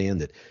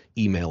understand that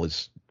email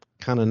is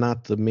kind of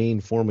not the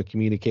main form of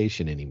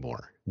communication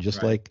anymore.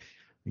 Just like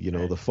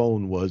the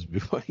phone was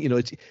before.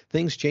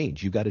 Things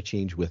change. You got to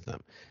change with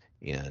them.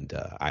 And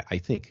I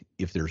think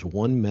if there's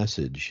one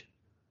message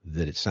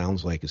that it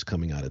sounds like is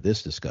coming out of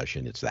this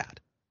discussion, it's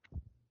that.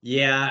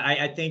 Yeah,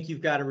 I think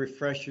you've got to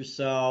refresh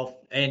yourself.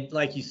 And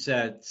like you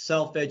said,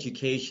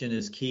 self-education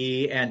is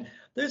key. And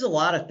there's a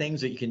lot of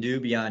things that you can do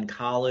beyond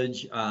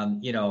college.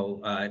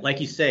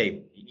 Like you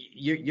say,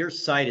 your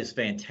site is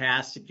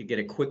fantastic to get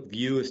a quick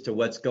view as to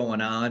what's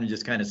going on and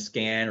just kind of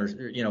scan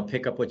or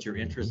pick up what you're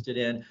interested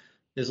in.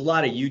 There's a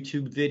lot of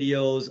YouTube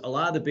videos. A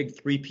lot of the big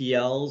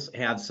 3PLs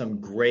have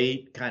some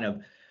great kind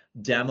of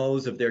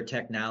demos of their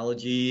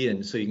technology,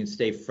 and so you can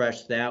stay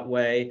fresh that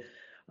way.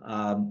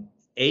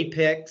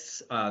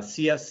 Apex,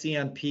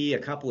 CSCMP, a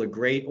couple of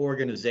great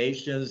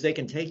organizations. They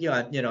can take you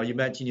on, you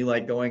mentioned you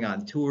like going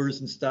on tours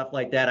and stuff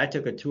like that. I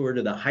took a tour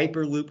to the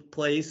Hyperloop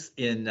place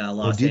in Los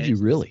Angeles. Did you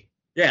really?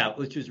 Yeah,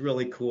 which was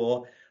really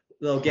cool.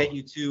 They'll get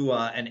you to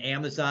an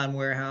Amazon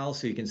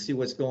warehouse so you can see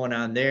what's going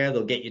on there.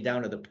 They'll get you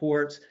down to the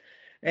ports,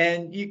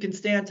 and you can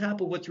stay on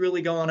top of what's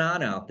really going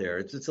on out there.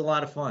 It's a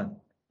lot of fun.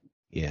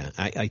 Yeah,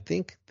 I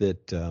think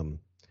that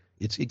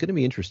it's going to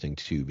be interesting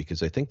too,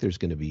 because I think there's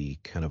going to be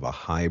kind of a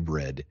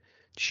hybrid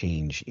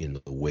change in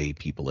the way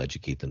people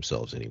educate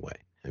themselves anyway.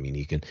 I mean,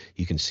 you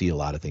can see a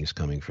lot of things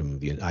coming from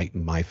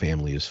my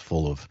family is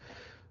full of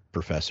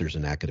professors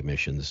and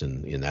academicians,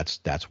 and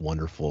that's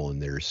wonderful.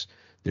 And there's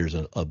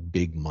a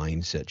big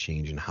mindset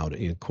change in how to,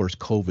 and of course,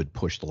 COVID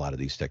pushed a lot of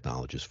these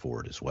technologies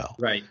forward as well.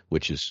 Right.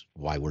 Which is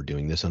why we're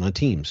doing this on a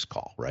Teams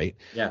call, right?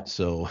 Yeah.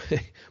 So,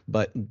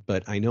 but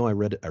I know I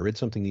read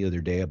something the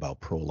other day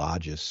about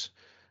Prologis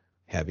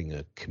having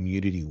a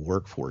community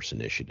workforce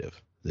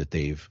initiative that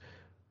they've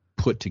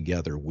put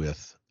together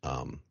with,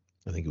 I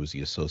think it was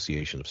the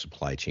Association of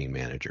Supply Chain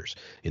Managers,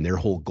 and their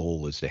whole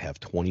goal is to have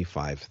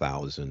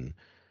 25,000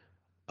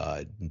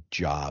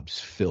 jobs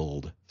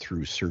filled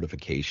through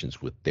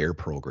certifications with their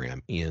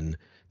program in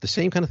the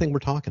same kind of thing we're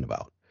talking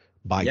about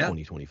by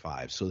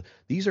 2025. So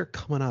these are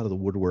coming out of the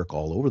woodwork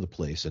all over the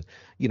place. And,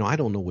 I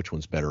don't know which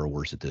one's better or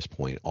worse at this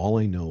point. All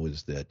I know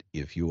is that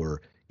if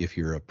you're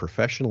a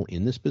professional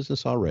in this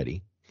business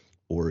already,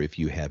 or if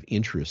you have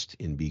interest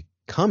in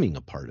becoming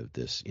a part of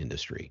this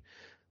industry,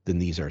 then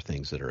these are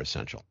things that are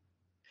essential.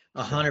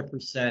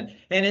 100%.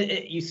 And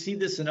you see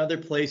this in other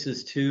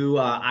places too.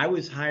 I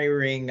was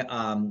hiring,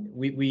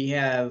 we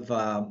have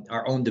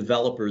our own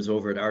developers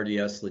over at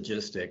RDS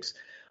Logistics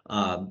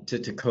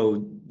to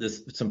code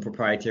some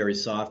proprietary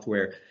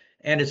software.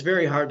 And it's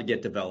very hard to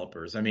get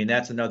developers. I mean,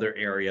 that's another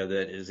area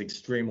that is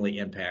extremely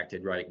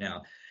impacted right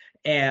now.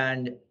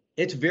 And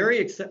it's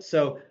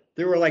so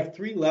there were like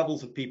 3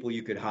 levels of people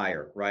you could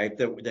hire, right?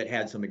 That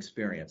had some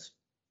experience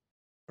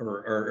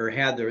or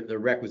had the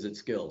requisite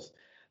skills.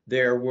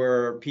 There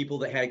were people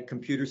that had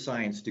computer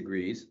science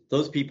degrees.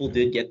 Those people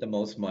did get the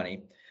most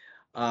money.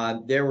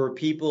 There were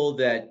people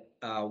that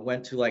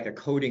went to like a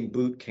coding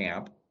boot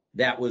camp.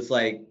 That was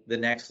like the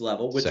next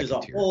level, which is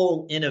a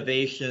whole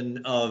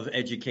innovation of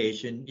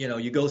education.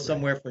 You go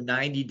somewhere for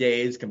 90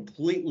 days,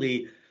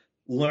 completely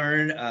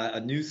learn a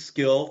new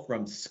skill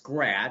from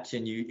scratch,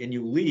 and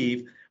you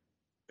leave,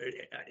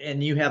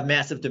 and you have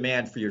massive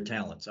demand for your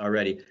talents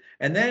already.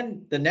 And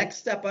then the next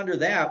step under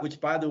that,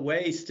 which by the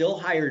way, still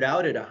hired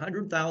out at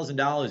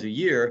 $100,000 a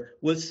year,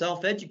 was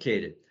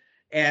self-educated.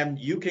 And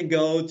you can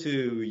go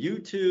to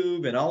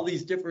YouTube and all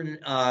these different,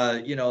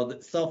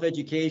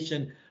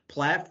 self-education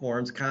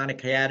platforms, Khan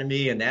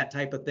Academy and that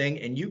type of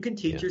thing. And you can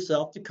teach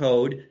yourself to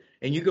code,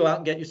 and you go out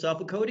and get yourself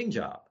a coding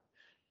job.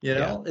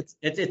 It's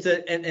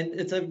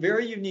a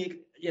very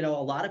unique, a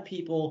lot of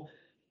people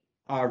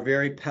are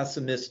very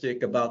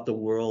pessimistic about the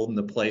world and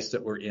the place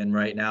that we're in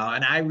right now.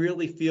 And I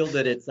really feel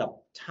that it's a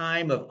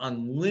time of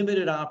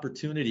unlimited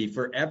opportunity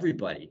for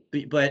everybody.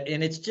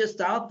 And it's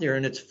just out there,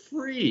 and it's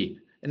free,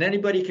 and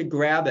anybody could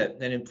grab it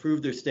and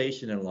improve their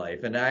station in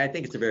life. And I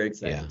think it's a very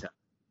exciting time.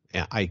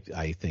 Yeah, I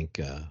think,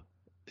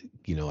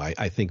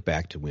 I think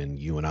back to when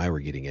you and I were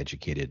getting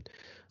educated,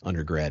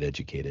 undergrad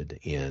educated,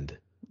 and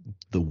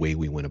the way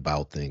we went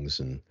about things,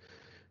 and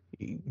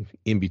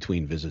in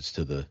between visits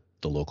to the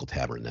local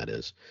tavern, that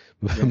is.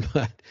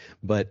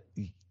 But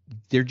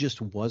there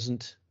just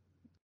wasn't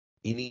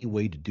any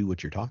way to do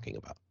what you're talking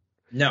about.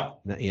 No.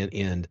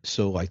 And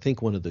so I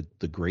think one of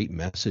the great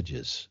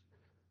messages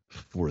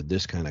for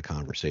this kind of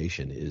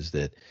conversation is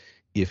that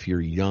if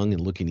you're young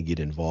and looking to get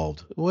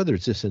involved, whether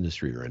it's this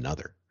industry or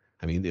another,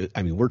 I mean,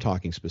 we're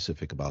talking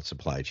specific about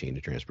supply chain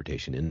and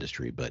transportation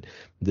industry, but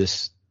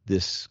this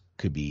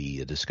could be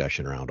a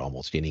discussion around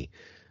almost any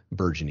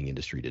burgeoning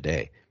industry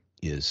today,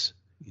 is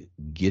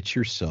get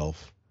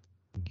yourself,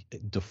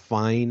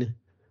 define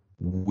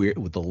where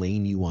the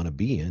lane you want to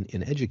be in,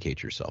 and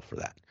educate yourself for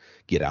that.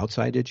 Get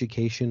outside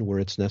education where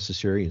it's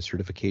necessary and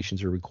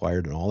certifications are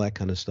required and all that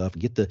kind of stuff.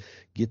 Get the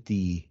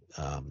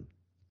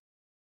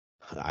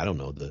I don't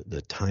know,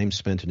 the time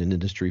spent in an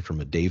industry from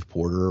a Dave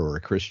Porter or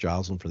a Chris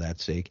Joslin, for that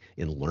sake,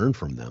 and learn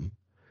from them.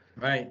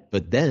 Right.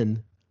 But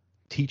then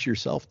teach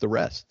yourself the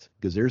rest,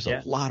 because there's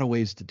a lot of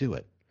ways to do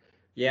it.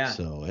 Yeah.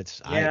 So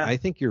I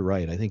think you're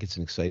right. I think it's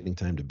an exciting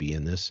time to be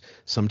in this.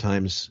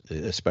 Sometimes,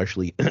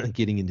 especially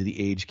getting into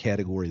the age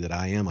category that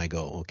I am, I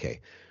go,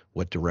 okay,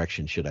 what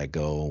direction should I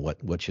go?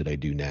 What should I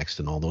do next?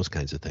 And all those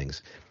kinds of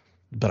things.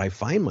 But I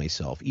find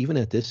myself, even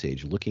at this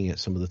age, looking at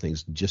some of the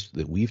things just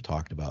that we've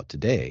talked about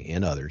today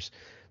and others,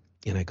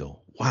 and I go,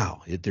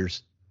 wow,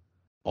 there's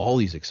all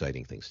these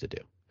exciting things to do.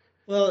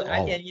 Well,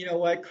 All and you know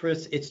what,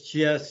 Chris, it's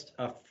just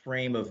a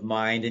frame of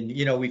mind.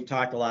 And, we've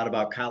talked a lot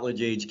about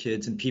college age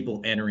kids and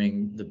people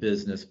entering the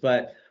business.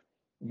 But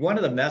one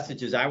of the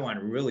messages I want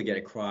to really get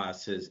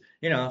across is,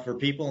 for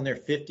people in their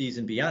 50s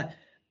and beyond,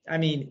 I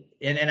mean,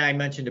 and I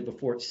mentioned it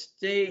before,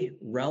 stay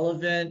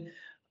relevant.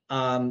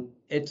 Don't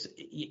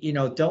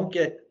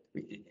get,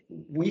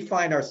 we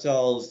find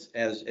ourselves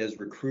as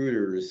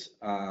recruiters,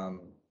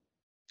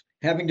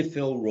 having to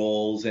fill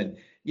roles, and,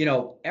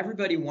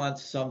 everybody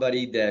wants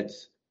somebody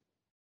that's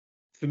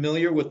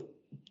familiar with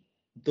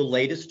the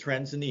latest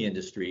trends in the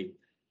industry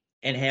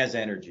and has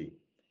energy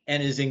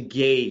and is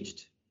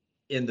engaged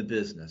in the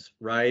business,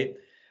 right?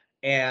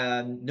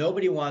 And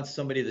nobody wants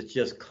somebody that's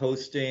just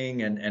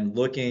coasting and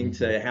looking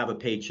to have a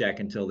paycheck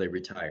until they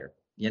retire.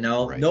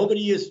 right.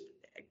 Nobody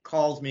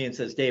calls me and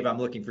says, Dave, I'm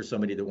looking for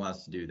somebody that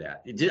wants to do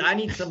that. I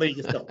need somebody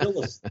just to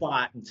fill a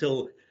spot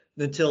until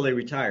they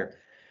retire.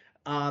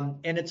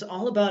 And it's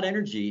all about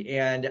energy.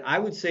 And I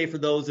would say for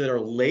those that are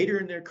later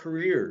in their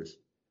careers,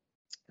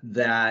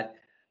 that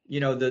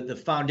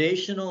the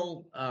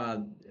foundational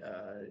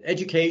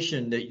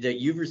education that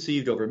you've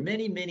received over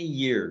many, many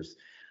years,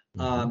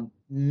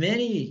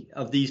 many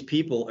of these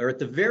people are at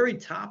the very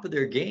top of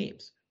their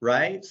games,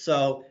 right?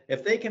 So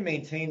if they can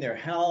maintain their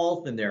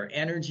health and their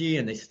energy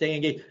and they stay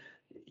engaged,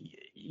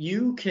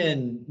 you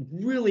can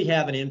really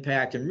have an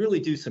impact and really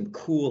do some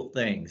cool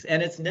things.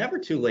 And it's never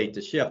too late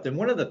to shift. And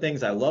one of the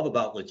things I love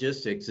about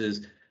logistics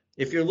is,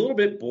 if you're a little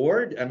bit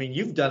bored, I mean,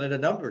 you've done it a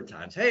number of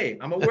times. Hey,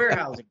 I'm a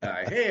warehousing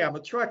guy. Hey, I'm a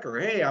trucker.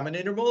 Hey, I'm an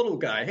intermodal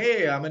guy.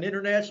 Hey, I'm an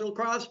international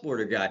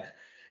cross-border guy.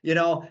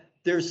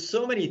 There's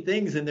so many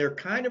things, and they're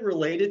kind of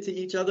related to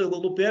each other a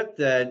little bit,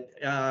 that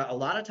a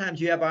lot of times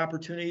you have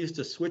opportunities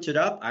to switch it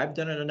up. I've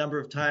done it a number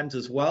of times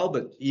as well,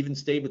 but even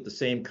stayed with the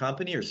same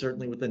company or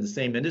certainly within the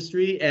same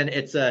industry. And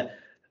it's a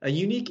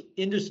unique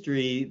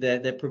industry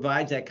that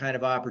provides that kind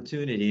of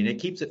opportunity, and it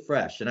keeps it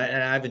fresh. And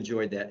I've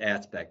enjoyed that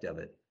aspect of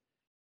it.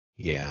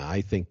 Yeah, I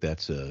think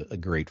that's a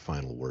great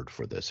final word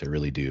for this. I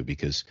really do,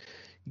 because,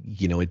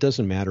 it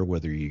doesn't matter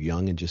whether you're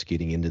young and just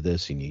getting into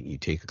this and you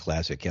take a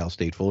class at Cal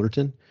State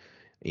Fullerton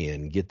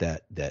and get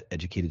that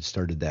education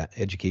started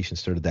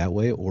that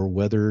way, or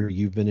whether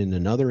you've been in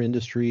another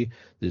industry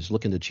that's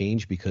looking to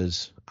change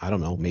because, I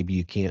don't know, maybe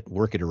you can't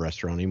work at a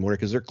restaurant anymore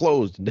because they're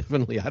closed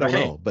indefinitely. I don't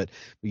know. But,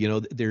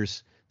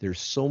 there's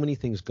so many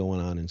things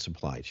going on in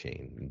supply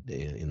chain,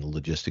 in the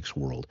logistics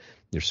world.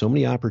 There's so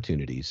many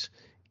opportunities.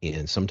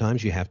 And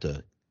sometimes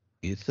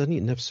it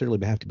doesn't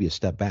necessarily have to be a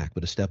step back,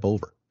 but a step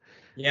over.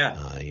 Yeah.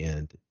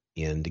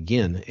 And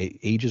again,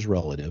 age is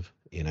relative.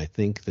 And I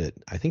think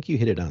you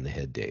hit it on the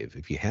head, Dave.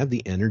 If you have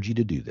the energy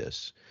to do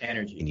this,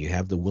 and you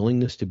have the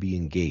willingness to be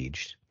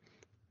engaged,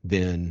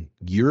 then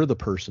you're the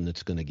person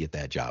that's going to get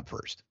that job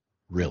first.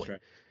 Really. That's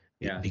right.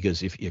 Yeah.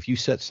 Because if you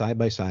set side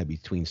by side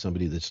between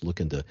somebody that's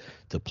looking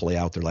to play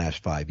out their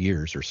last 5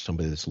 years or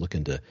somebody that's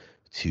looking to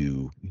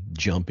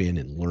jump in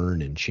and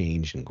learn and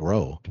change and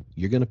grow,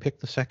 you're going to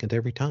pick the second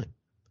every time.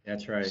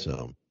 That's right.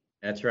 So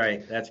that's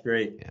right. That's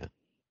great.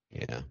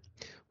 Yeah.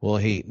 Well,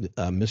 hey,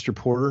 Mr.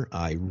 Porter,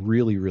 I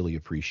really, really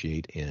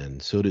appreciate,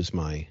 and so does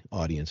my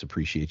audience,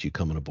 appreciate you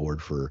coming aboard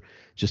for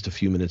just a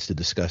few minutes to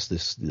discuss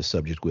this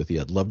subject with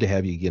you. I'd love to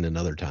have you again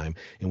another time,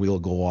 and we'll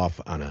go off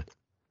on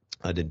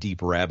a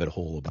deep rabbit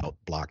hole about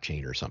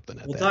blockchain or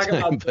something. We'll talk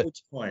about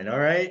Dogecoin, all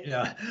right?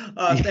 Yeah.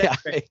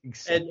 Exactly.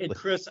 And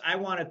Chris, I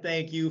want to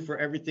thank you for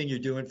everything you're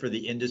doing for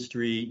the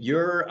industry.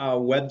 Your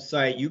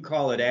website, you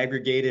call it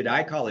aggregated,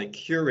 I call it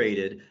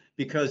curated,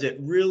 because it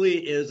really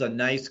is a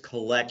nice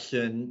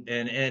collection.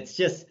 And it's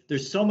just,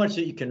 there's so much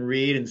that you can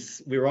read, and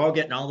we're all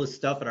getting all this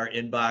stuff in our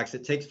inbox.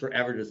 It takes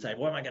forever to decide,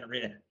 what am I going to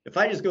read? If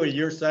I just go to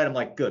your site, I'm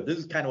like, good, this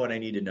is kind of what I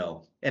need to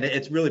know. And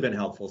it's really been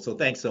helpful. So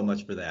thanks so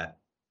much for that.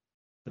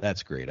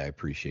 That's great. I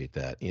appreciate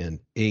that. And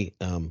hey,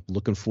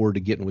 looking forward to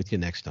getting with you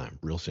next time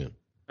real soon.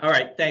 All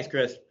right. Thanks,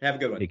 Chris. Have a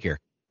good one. Take care.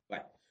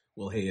 Bye.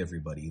 Well, hey,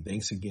 everybody.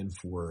 Thanks again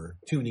for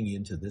tuning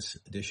in to this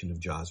edition of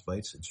Jaws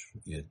Bites.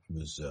 It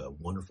was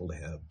wonderful to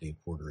have Dave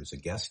Porter as a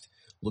guest.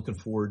 Looking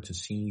forward to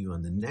seeing you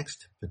on the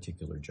next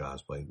particular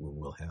Jaws Bite, where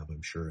we'll have,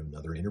 I'm sure,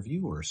 another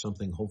interview or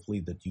something, hopefully,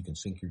 that you can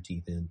sink your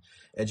teeth in,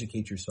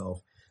 educate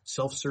yourself,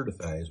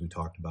 self-certify, as we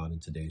talked about in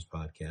today's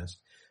podcast.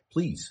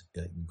 Please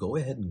go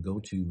ahead and go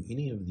to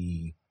any of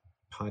the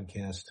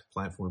podcast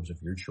platforms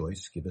of your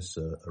choice. Give us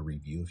a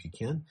review if you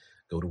can.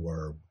 Go to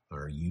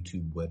our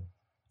YouTube web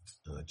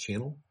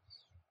channel.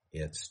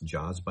 It's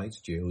Jaws Bites,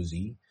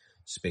 J-O-Z,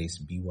 space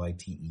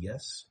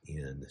B-Y-T-E-S,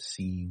 and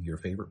see your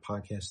favorite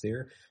podcast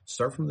there.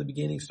 Start from the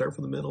beginning, start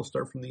from the middle,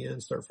 start from the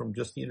end, start from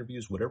just the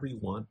interviews, whatever you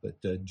want.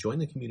 But join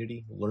the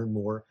community, learn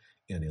more,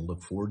 and I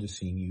look forward to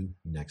seeing you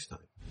next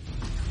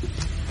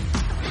time.